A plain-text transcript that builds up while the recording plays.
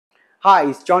Hi,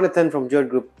 it's Jonathan from Jewel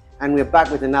Group and we're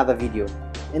back with another video.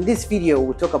 In this video,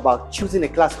 we'll talk about choosing a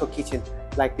classical kitchen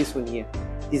like this one here.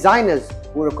 Designers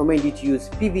will recommend you to use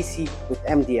PVC with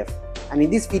MDF, and in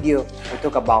this video, we'll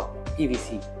talk about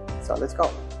PVC. So let's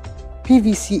go.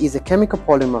 PVC is a chemical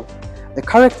polymer. The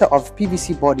character of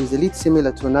PVC board is a little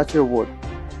similar to a natural wood,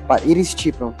 but it is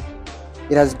cheaper.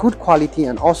 It has good quality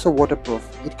and also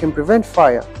waterproof. It can prevent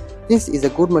fire. This is a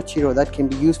good material that can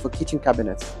be used for kitchen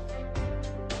cabinets.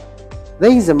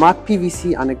 There is a matte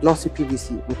PVC and a glossy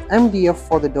PVC with MDF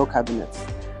for the door cabinets.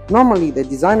 Normally, the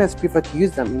designers prefer to use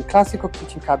them in classical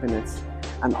kitchen cabinets,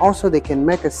 and also they can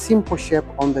make a simple shape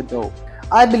on the door.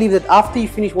 I believe that after you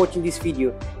finish watching this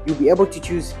video, you'll be able to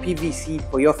choose PVC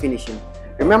for your finishing.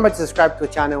 Remember to subscribe to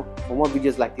the channel for more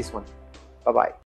videos like this one. Bye bye.